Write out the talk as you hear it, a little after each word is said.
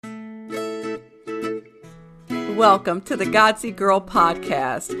Welcome to the Godsey Girl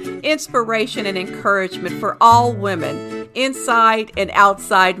Podcast, inspiration and encouragement for all women, inside and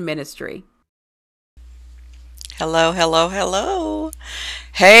outside ministry. Hello, hello, hello.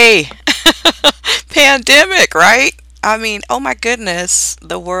 Hey, pandemic, right? I mean, oh my goodness,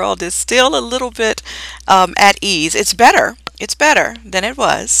 the world is still a little bit at ease. It's better. It's better than it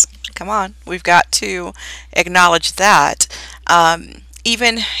was. Come on, we've got to acknowledge that.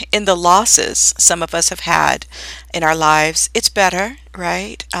 Even in the losses some of us have had in our lives, it's better,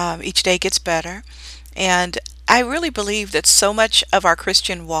 right? Each day gets better. And I really believe that so much of our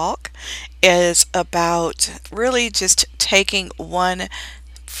Christian walk is about really just taking one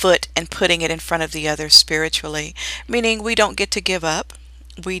foot and putting it in front of the other spiritually, meaning we don't get to give up.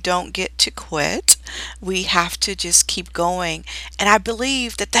 We don't get to quit. We have to just keep going. And I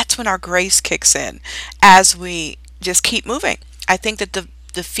believe that that's when our grace kicks in as we just keep moving. I think that the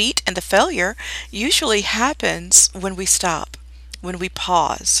defeat and the failure usually happens when we stop, when we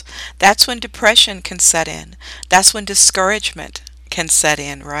pause. That's when depression can set in. That's when discouragement can set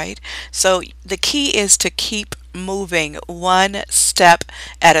in, right? So the key is to keep moving one step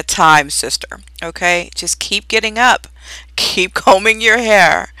at a time, sister. Okay? Just keep getting up. Keep combing your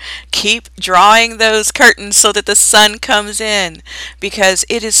hair. Keep drawing those curtains so that the sun comes in, because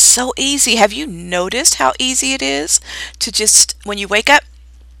it is so easy. Have you noticed how easy it is to just, when you wake up,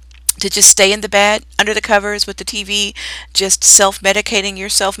 to just stay in the bed under the covers with the TV, just self-medicating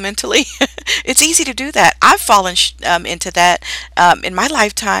yourself mentally? It's easy to do that. I've fallen into that in my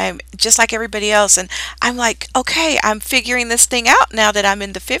lifetime, just like everybody else. And I'm like, okay, I'm figuring this thing out now that I'm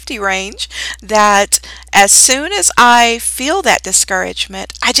in the 50 range, that as soon as I feel that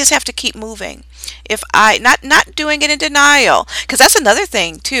discouragement, I just have to keep moving. If I not doing it in denial, because that's another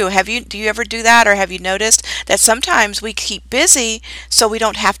thing too. Do you ever do that, or have you noticed that sometimes we keep busy so we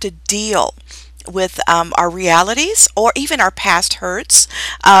don't have to deal with our realities or even our past hurts?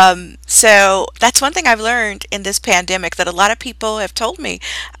 So that's one thing I've learned in this pandemic, that a lot of people have told me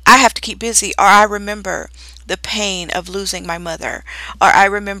I have to keep busy, or I remember the pain of losing my mother, or I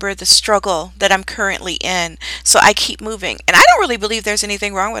remember the struggle that I'm currently in, so I keep moving. And I don't really believe there's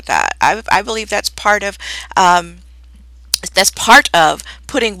anything wrong with that. I believe that's part of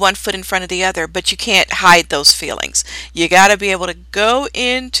putting one foot in front of the other, but you can't hide those feelings. You got to be able to go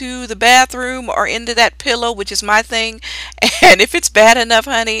into the bathroom or into that pillow, which is my thing. And if it's bad enough,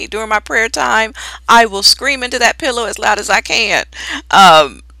 honey, during my prayer time, I will scream into that pillow as loud as I can.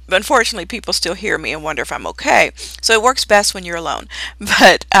 But unfortunately, people still hear me and wonder if I'm okay. So it works best when you're alone.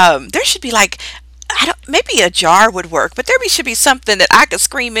 But there should be maybe a jar would work, but should be something that I could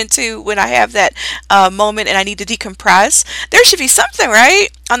scream into when I have that moment and I need to decompress. There should be something, right,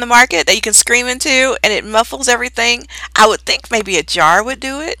 on the market that you can scream into and it muffles everything. I would think maybe a jar would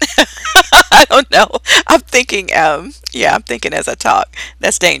do it. I don't know. I'm thinking as I talk.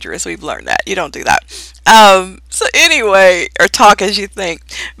 That's dangerous. We've learned that. You don't do that. So anyway, or talk as you think.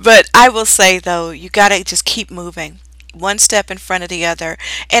 But I will say, though, you got to just keep moving, one step in front of the other.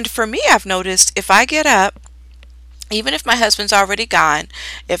 And for me, I've noticed if I get up, even if my husband's already gone,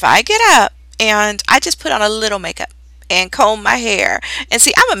 if I get up and I just put on a little makeup and comb my hair, and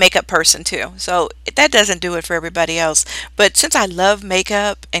see, I'm a makeup person too, so that doesn't do it for everybody else. But since I love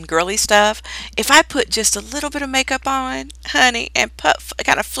makeup and girly stuff, if I put just a little bit of makeup on, honey, and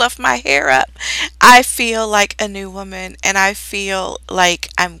kind of fluff my hair up, I feel like a new woman, and I feel like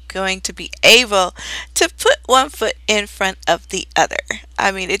I'm going to be able to put one foot in front of the other.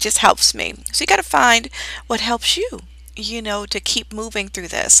 I mean, it just helps me. So you got to find what helps you, to keep moving through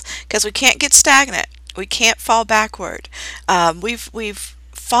this, because we can't get stagnant. We can't fall backward. We've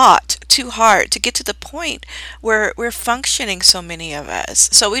fought too hard to get to the point where we're functioning, so many of us.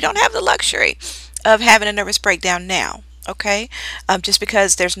 So we don't have the luxury of having a nervous breakdown now, okay? Just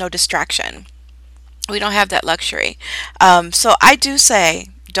because there's no distraction. We don't have that luxury. So I do say,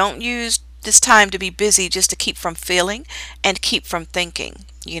 don't use this time to be busy just to keep from feeling and keep from thinking.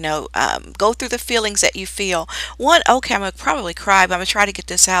 Go through the feelings that you feel. Okay, I'm gonna probably cry, but I'm gonna try to get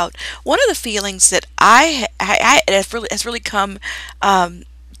this out. One of the feelings that I has really come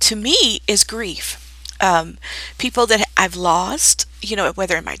to me is grief. People that I've lost,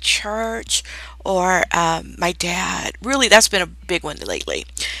 whether in my church or my dad. Really, that's been a big one lately.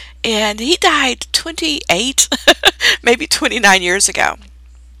 And he died 28, maybe 29 years ago.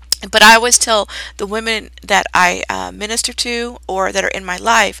 But I always tell the women that I minister to or that are in my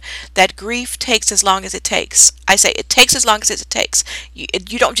life that grief takes as long as it takes. I say it takes as long as it takes.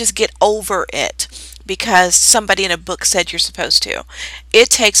 You don't just get over it because somebody in a book said you're supposed to. It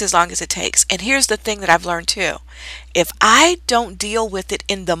takes as long as it takes. And here's the thing that I've learned too. If I don't deal with it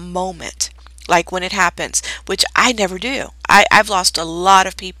in the moment, like when it happens, which I never do. I've lost a lot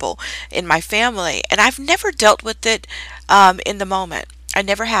of people in my family, and I've never dealt with it in the moment. I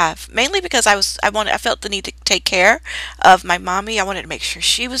never have, mainly because I felt the need to take care of my mommy. I wanted to make sure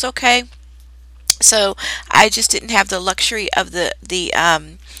she was okay. So I just didn't have the luxury of the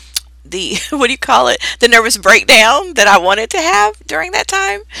what do you call it, the nervous breakdown that I wanted to have during that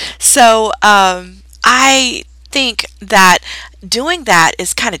time. So I think that doing that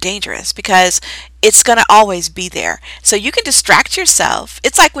is kind of dangerous because it's going to always be there. So you can distract yourself.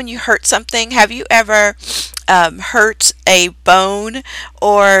 It's like when you hurt something. Have you ever hurt a bone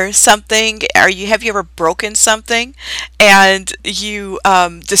or something? Or have you ever broken something and you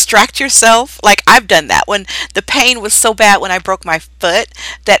distract yourself? Like I've done that when the pain was so bad when I broke my foot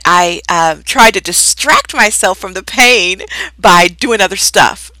that I tried to distract myself from the pain by doing other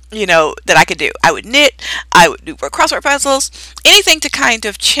stuff, that I could do. I would knit, I would do crossword puzzles, anything to kind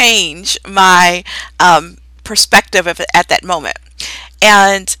of change my perspective of it at that moment.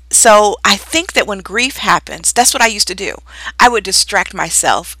 And so I think that when grief happens, that's what I used to do. I would distract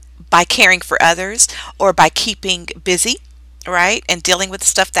myself by caring for others or by keeping busy, right? And dealing with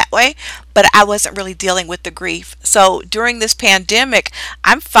stuff that way. But I wasn't really dealing with the grief. So during this pandemic,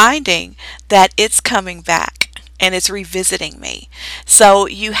 I'm finding that it's coming back and it's revisiting me. So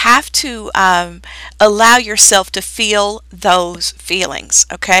you have to allow yourself to feel those feelings,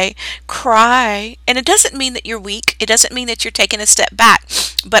 okay? Cry. And it doesn't mean that you're weak. It doesn't mean that you're taking a step back.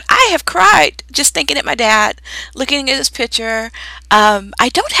 But I have cried just thinking at my dad, looking at his picture. I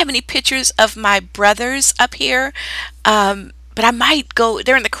don't have any pictures of my brothers up here, but I might go,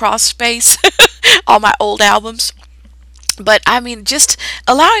 they're in the cross space, all my old albums. But I mean, just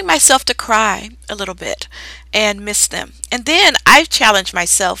allowing myself to cry a little bit and miss them. And then I've challenged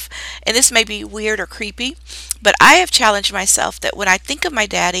myself, and this may be weird or creepy, but I have challenged myself that when I think of my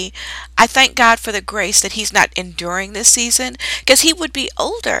daddy, I thank God for the grace that he's not enduring this season because he would be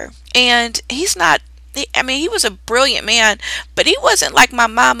older and he's not. I mean, he was a brilliant man, but he wasn't like my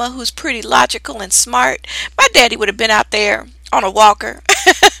mama who's pretty logical and smart. My daddy would have been out there on a walker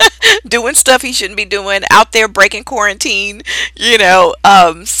doing stuff he shouldn't be doing, out there breaking quarantine.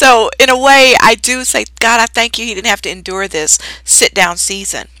 So in a way I do say, God, I thank you he didn't have to endure this sit down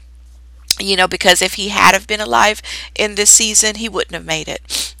season, because if he had have been alive in this season, he wouldn't have made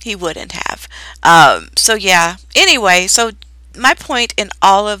it. He wouldn't have. So yeah, anyway, so my point in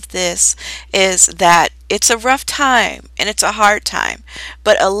all of this is that it's a rough time and it's a hard time,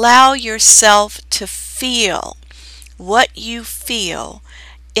 but allow yourself to feel what you feel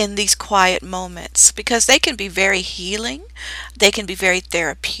in these quiet moments because they can be very healing. They can be very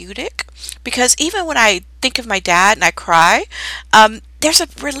therapeutic because even when I think of my dad and I cry, there's a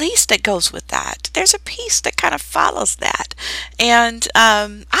release that goes with that. There's a peace that kind of follows that. And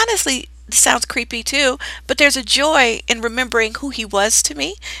honestly, it sounds creepy too, but there's a joy in remembering who he was to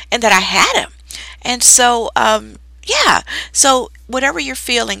me and that I had him. And so, yeah, so whatever you're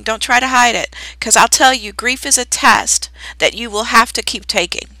feeling, don't try to hide it because I'll tell you, grief is a test that you will have to keep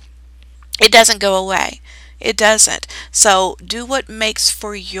taking. It doesn't go away. It doesn't. So do what makes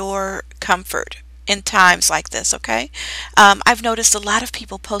for your comfort in times like this, okay? I've noticed a lot of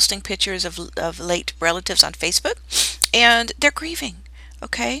people posting pictures of late relatives on Facebook and they're grieving,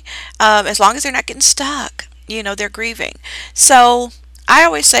 okay? As long as they're not getting stuck, they're grieving. So I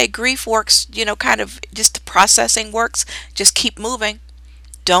always say grief works, kind of just the processing works. Just keep moving.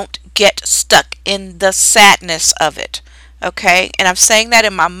 Don't get stuck in the sadness of it. Okay? And I'm saying that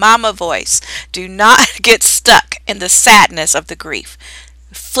in my mama voice. Do not get stuck in the sadness of the grief.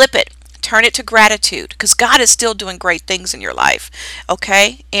 Flip it. Turn it to gratitude because God is still doing great things in your life.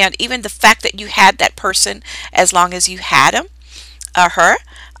 Okay? And even the fact that you had that person as long as you had him or her,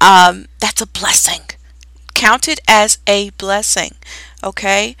 that's a blessing. Count it as a blessing.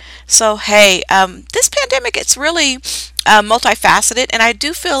 Okay, so hey, this pandemic, it's really multifaceted, and I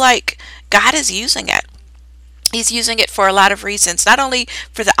do feel like God is using it. He's using it for a lot of reasons, not only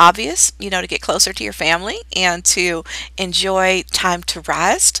for the obvious, to get closer to your family and to enjoy time to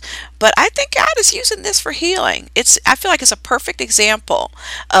rest, but I think God is using this for healing. I feel like it's a perfect example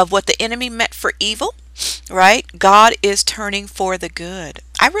of what the enemy meant for evil, right? God is turning for the good.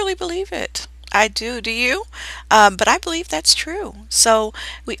 I really believe it. I do. Do you? But I believe that's true. So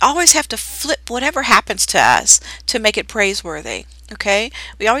we always have to flip whatever happens to us to make it praiseworthy. Okay?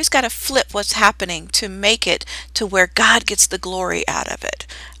 We always got to flip what's happening to make it to where God gets the glory out of it.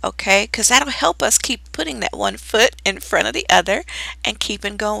 Okay? Because that'll help us keep putting that one foot in front of the other and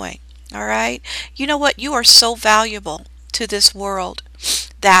keeping going. All right? You know what? You are so valuable to this world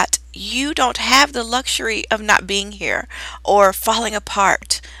that you don't have the luxury of not being here or falling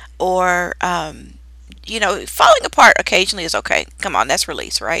apart or falling apart occasionally is okay. Come on, that's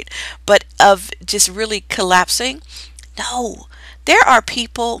release, right? But of just really collapsing, no. There are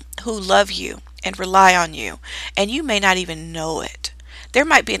people who love you and rely on you, and you may not even know it. There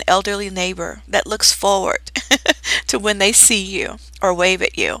might be an elderly neighbor that looks forward to when they see you or wave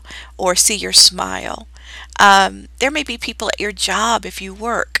at you or see your smile. There may be people at your job if you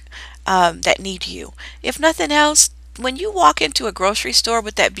work that need you. If nothing else, when you walk into a grocery store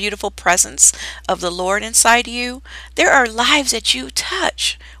with that beautiful presence of the Lord inside you, there are lives that you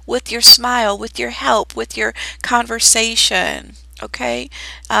touch with your smile, with your help, with your conversation. Okay?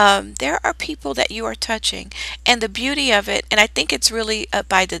 There are people that you are touching. And the beauty of it, and I think it's really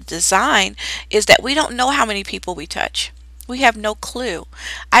by the design, is that we don't know how many people we touch. We have no clue.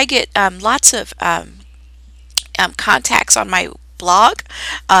 I get lots of contacts on my blog,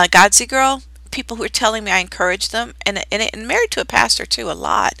 Godsey Girl, people who are telling me I encourage them, and married to a pastor too, a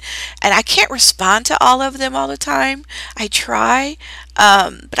lot. And I can't respond to all of them all the time. I try,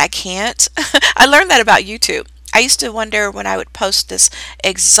 but I can't. I learned that about YouTube. I used to wonder when I would post this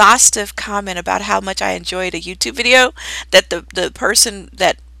exhaustive comment about how much I enjoyed a YouTube video, that the person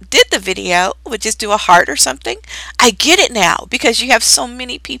that did the video would just do a heart or something. I get it now because you have so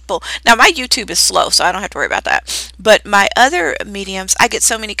many people. Now my YouTube is slow, so I don't have to worry about that. But my other mediums, I get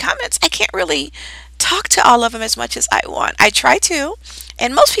so many comments, I can't really talk to all of them as much as I want. I try to,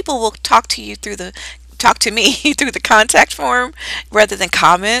 and most people will talk to me through the contact form rather than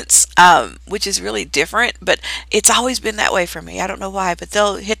comments, which is really different, but it's always been that way for me. I don't know why, but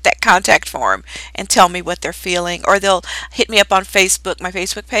they'll hit that contact form and tell me what they're feeling, or they'll hit me up on Facebook, my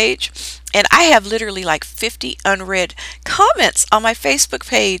Facebook page. And I have literally like 50 unread comments on my Facebook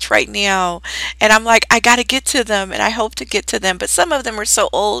page right now. And I'm like, I got to get to them, and I hope to get to them. But some of them are so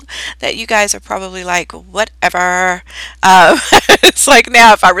old that you guys are probably like, whatever. It's like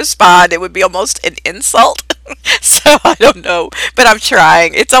now if I respond, it would be almost an insult. So I don't know, but I'm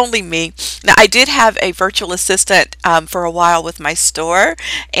trying. It's only me. Now, I did have a virtual assistant for a while with my store,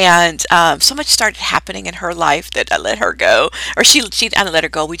 and so much started happening in her life that I let her go. Or she I didn't let her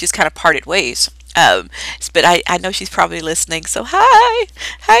go. We just kind of parted ways. But I know she's probably listening. So hi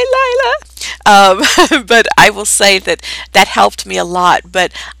Lila. But I will say that helped me a lot.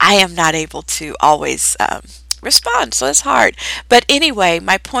 But I am not able to always respond, so it's hard. But anyway,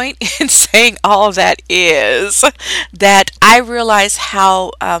 my point in saying all of that is that I realize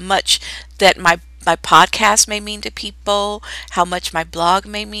how much that my podcast may mean to people, how much my blog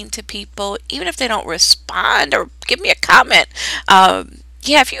may mean to people, even if they don't respond or give me a comment.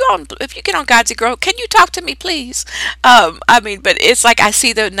 Yeah, if you get on Godsey Girl, can you talk to me, please? But it's like I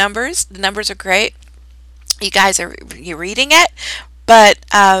see the numbers. The numbers are great. You're reading it, but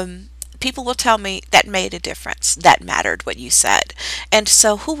people will tell me that made a difference. That mattered what you said. And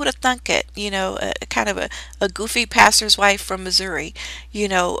so who would have thunk it? Kind of a goofy pastor's wife from Missouri,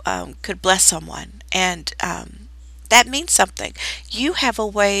 could bless someone. And that means something. You have a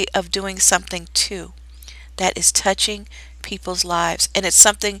way of doing something too that is touching people's lives, and it's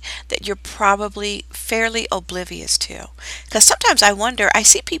something that you're probably fairly oblivious to, because sometimes I wonder, I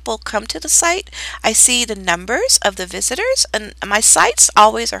see people come to the site, I see the numbers of the visitors, and my sites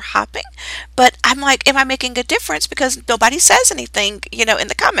always are hopping, but I'm like, am I making a difference? Because nobody says anything in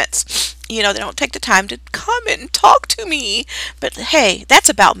the comments. They don't take the time to comment and talk to me. But hey, that's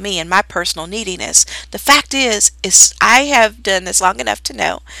about me and my personal neediness. The fact is I have done this long enough to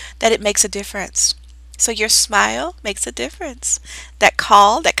know that it makes a difference. So your smile makes a difference. That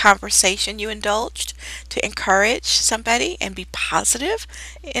call, that conversation you indulged to encourage somebody and be positive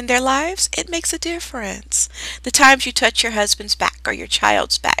in their lives, it makes a difference. The times you touch your husband's back or your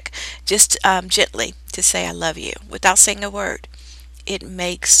child's back, just gently to say I love you without saying a word, it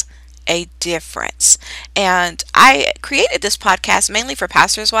makes a difference. And I created this podcast mainly for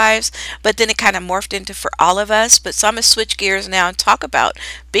pastors' wives, but then it kind of morphed into for all of us. But so I'm going to switch gears now and talk about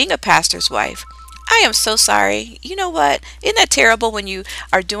being a pastor's wife. I am so sorry. You know what? Isn't that terrible when you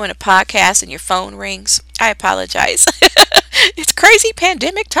are doing a podcast and your phone rings? I apologize. It's crazy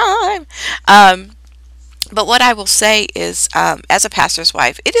pandemic time. But what I will say is, as a pastor's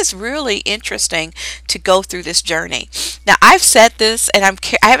wife, it is really interesting to go through this journey. Now, I've said this, and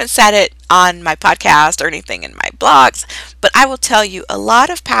I haven't said it on my podcast or anything in my blogs, but I will tell you, a lot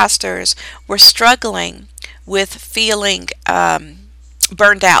of pastors were struggling with feeling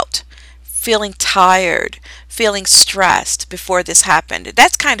burned out, feeling tired, feeling stressed before this happened.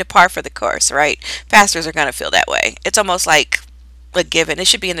 That's kind of par for the course, right? Pastors are going to feel that way. It's almost like a given. It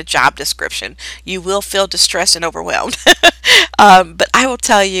should be in the job description. You will feel distressed and overwhelmed. But I will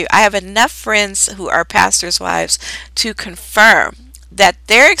tell you, I have enough friends who are pastors' wives to confirm that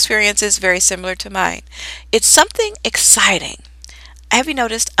their experience is very similar to mine. It's something exciting. Have you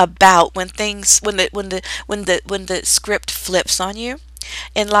noticed about when things when the script flips on you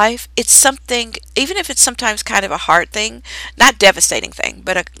in life? It's something, even if it's sometimes kind of a hard thing, not devastating thing,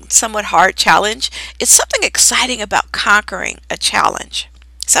 but a somewhat hard challenge. It's something exciting about conquering a challenge.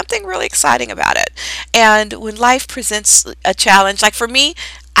 Something really exciting about it. And when life presents a challenge, like for me,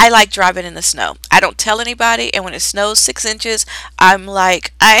 I like driving in the snow. I don't tell anybody, and when it snows 6 inches, I'm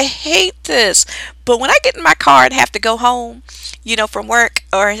like, I hate this. But when I get in my car and have to go home, from work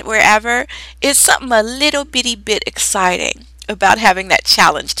or wherever, it's something a little bitty bit exciting about having that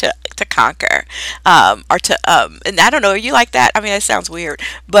challenge to conquer, or to and I don't know, are you like that? I mean, it sounds weird,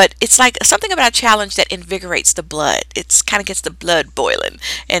 but it's like something about a challenge that invigorates the blood. It's kind of gets the blood boiling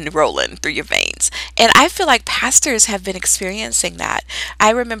and rolling through your veins. And I feel like pastors have been experiencing that.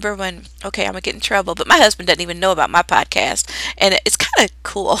 I remember when, okay, I'm gonna get in trouble, but my husband doesn't even know about my podcast, and it's kind of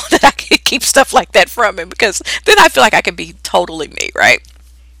cool that I can keep stuff like that from him, because then I feel like I can be totally me, right?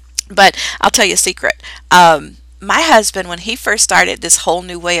 But I'll tell you a secret. My husband, when he first started this whole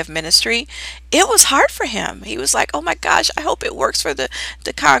new way of ministry, it was hard for him. He was like, oh my gosh, I hope it works for the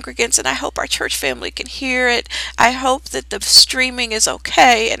congregants, and I hope our church family can hear it. I hope that the streaming is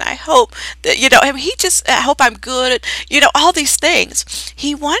okay, and I hope that, I mean, I hope I'm good at, all these things.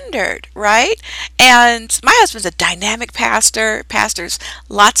 He wondered, right? And my husband's a dynamic pastor, pastors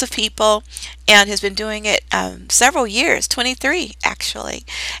lots of people, and has been doing it several years, 23 actually.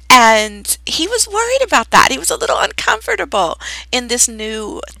 And he was worried about that. He was a little uncomfortable in this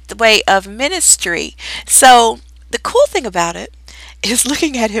new way of ministry. So the cool thing about it is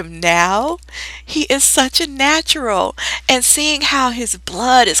looking at him now, he is such a natural, and seeing how his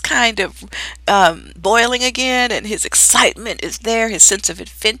blood is kind of boiling again, and his excitement is there, his sense of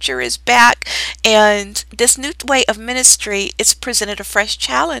adventure is back, and this new way of ministry is presented a fresh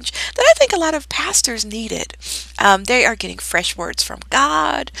challenge that I think a lot of pastors needed. They are getting fresh words from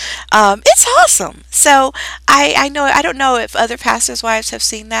God. It's awesome. So I know, I don't know if other pastors' wives have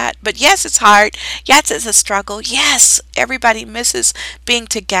seen that, but yes, it's hard. Yes, it's a struggle. Yes, everybody misses being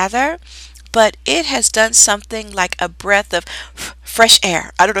together, but it has done something like a breath of fresh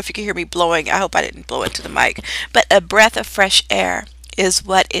air. I don't know if you can hear me blowing. I hope I didn't blow into the mic, but a breath of fresh air is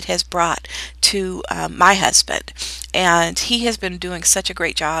what it has brought to my husband. And he has been doing such a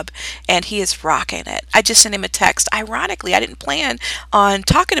great job, and he is rocking it. I just sent him a text. Ironically, I didn't plan on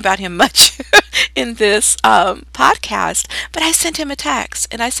talking about him much in this podcast, but I sent him a text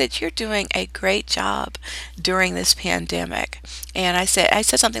and I said, you're doing a great job during this pandemic. And I said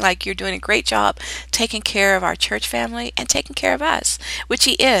something like, you're doing a great job taking care of our church family and taking care of us, which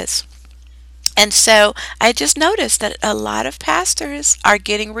he is. And so I just noticed that a lot of pastors are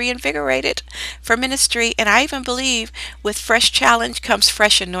getting reinvigorated for ministry. And I even believe with fresh challenge comes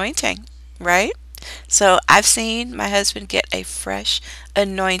fresh anointing, right? So I've seen my husband get a fresh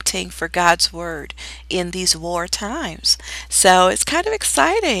anointing for God's word in these war times. So it's kind of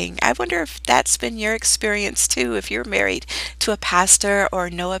exciting. I wonder if that's been your experience too, if you're married to a pastor or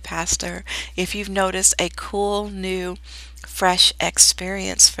know a pastor, if you've noticed a cool new fresh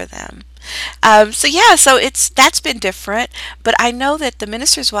experience for them. So that's been different. But I know that the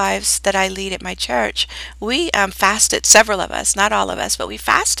ministers' wives that I lead at my church, we fasted, several of us, not all of us, but we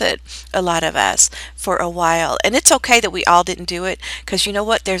fasted, a lot of us, for a while. And it's okay that we all didn't do it, because you know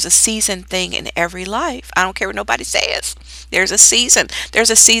what? There's a season thing in every life. I don't care what nobody says. There's a season.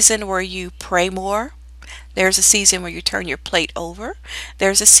 There's a season where you pray more. There's a season where you turn your plate over.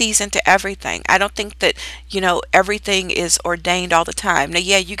 There's a season to everything. I don't think that, everything is ordained all the time. Now,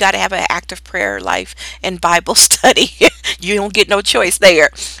 yeah, you got to have an active prayer life and Bible study. You don't get no choice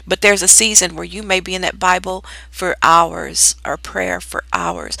there. But there's a season where you may be in that Bible for hours or prayer for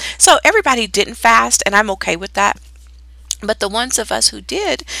hours. So everybody didn't fast, and I'm okay with that. But the ones of us who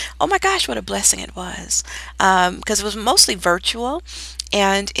did, oh my gosh, what a blessing it was. Because it was mostly virtual,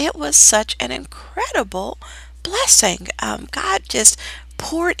 and it was such an incredible blessing. God just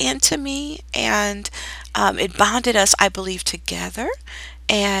poured into me, and it bonded us, I believe, together.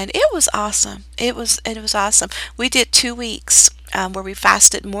 And it was awesome. It was awesome. We did 2 weeks where we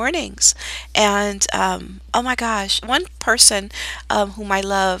fasted mornings, and oh my gosh, one person whom I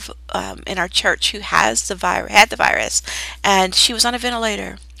love in our church who has had the virus, and she was on a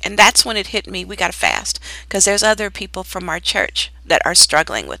ventilator. And that's when it hit me. We got to fast, because there's other people from our church that are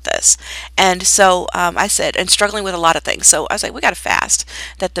struggling with this. And so I said, and struggling with a lot of things. So I was like, we got to fast,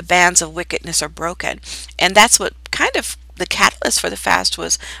 that the bands of wickedness are broken. And that's what kind of the catalyst for the fast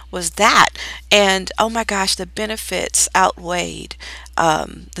was that. And oh my gosh, the benefits outweighed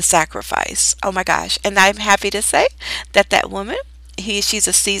the sacrifice. Oh my gosh. And I'm happy to say that woman She's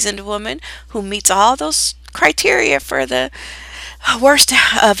a seasoned woman who meets all those criteria for the worst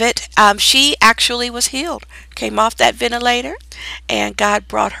of it. She actually was healed, came off that ventilator, and God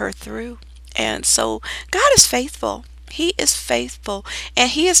brought her through. And so God is faithful. He is faithful,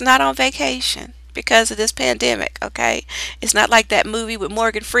 and He is not on vacation because of this pandemic, okay? It's not like that movie with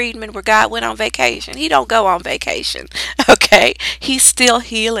Morgan Freeman where God went on vacation. He don't go on vacation, okay? He's still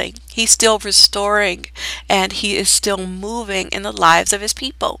healing. He's still restoring, and He is still moving in the lives of His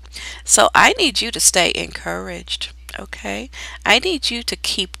people. So I need you to stay encouraged, okay? I need you to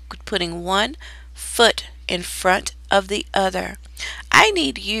keep putting one foot in front of the other. I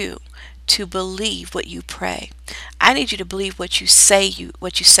need you to believe what you pray. I need you to believe what you say you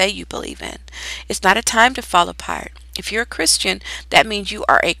believe in. It's not a time to fall apart. If you're a Christian, that means you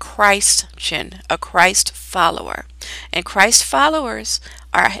are a Christian, a Christ follower. And Christ followers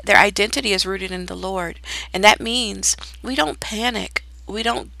their identity is rooted in the Lord. And that means we don't panic. We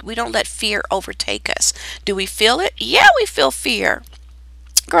don't let fear overtake us. Do we feel it? Yeah, we feel fear.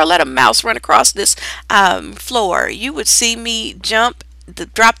 Girl, let a mouse run across this floor. You would see me drop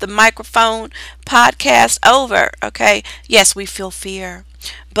the microphone podcast over, okay? Yes, we feel fear,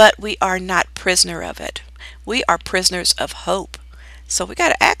 but we are not prisoner of it. We are prisoners of hope. So we got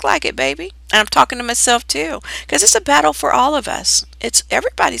to act like it, baby. And I'm talking to myself too, because it's a battle for all of us.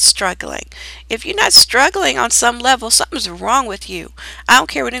 Everybody's struggling. If you're not struggling on some level, something's wrong with you. I don't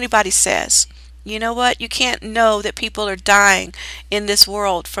care what anybody says. You know what? You can't know that people are dying in this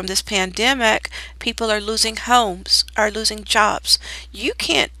world from this pandemic. People are losing homes, are losing jobs. You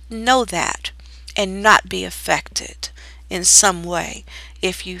can't know that and not be affected in some way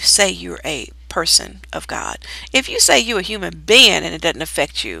if you say you're a person of God. If you say you're a human being and it doesn't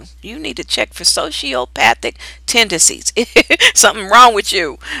affect you, you need to check for sociopathic tendencies. Something wrong with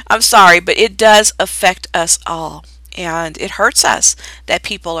you. I'm sorry, but it does affect us all. And it hurts us that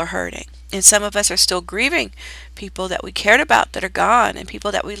people are hurting. And some of us are still grieving people that we cared about that are gone and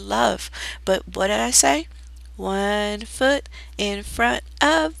people that we love. But what did I say? One foot in front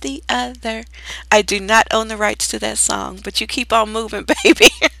of the other. I do not own the rights to that song, but you keep on moving, baby.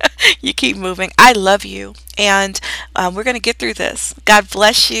 You keep moving. I love you. And we're going to get through this. God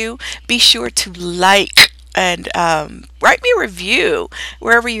bless you. Be sure to like and write me a review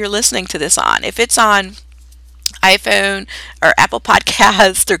wherever you're listening to this on. If it's on iPhone or Apple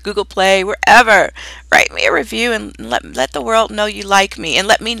Podcast or Google Play, wherever, write me a review and let the world know you like me, and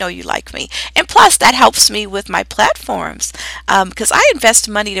let me know you like me. And plus, that helps me with my platforms, because I invest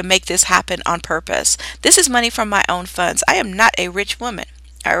money to make this happen on purpose. This is money from my own funds. I am not a rich woman.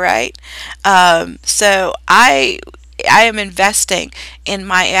 All right. So I am investing in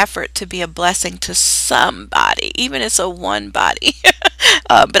my effort to be a blessing to somebody, even if it's a one body.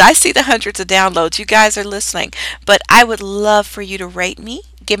 But I see the hundreds of downloads. You guys are listening. But I would love for you to rate me.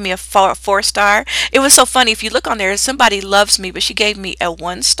 Give me a 4-star. It was so funny. If you look on there, somebody loves me, but she gave me a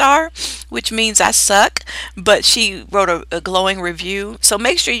 1-star, which means I suck. But she wrote a glowing review. So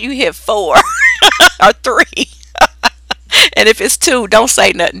make sure you hit 4 or 3. And if it's 2, don't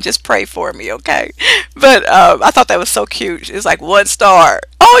say nothing. Just pray for me, okay? But I thought that was so cute. It's like 1 star.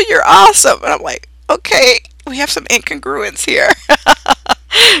 Oh, you're awesome. And I'm like, okay, we have some incongruence here.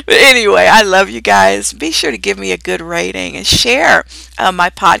 But anyway, I love you guys. Be sure to give me a good rating and share my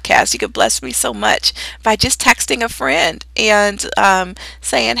podcast. You could bless me so much by just texting a friend and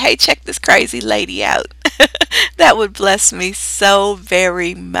saying, hey, check this crazy lady out. That would bless me so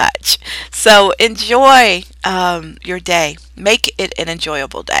very much. So enjoy your day. Make it an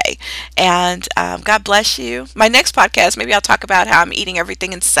enjoyable day. And God bless you. My next podcast, maybe I'll talk about how I'm eating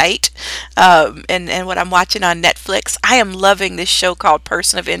everything in sight and what I'm watching on Netflix. I am loving this show called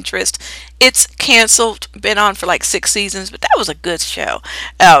Person of Interest. It's canceled, been on for like 6 seasons, but that was a good show.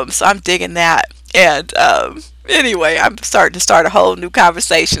 So I'm digging that. And anyway, I'm starting to start a whole new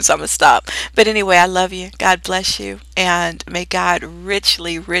conversation, so I'm going to stop. But anyway, I love you. God bless you. And may God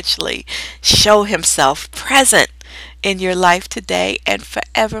richly, richly show Himself present in your life today and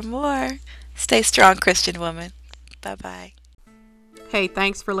forevermore. Stay strong, Christian woman. Bye-bye. Hey,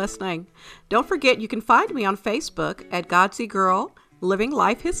 thanks for listening. Don't forget you can find me on Facebook at Godsey Girl Living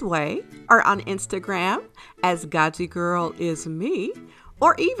Life His Way, or on Instagram as Godsey Girl Is Me,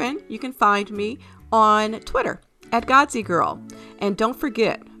 or even you can find me on Twitter at Godsey Girl. And don't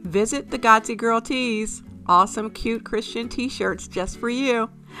forget, visit the Godsey Girl Tees. Awesome, cute Christian t-shirts just for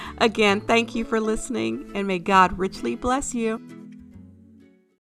you. Again, thank you for listening, and may God richly bless you.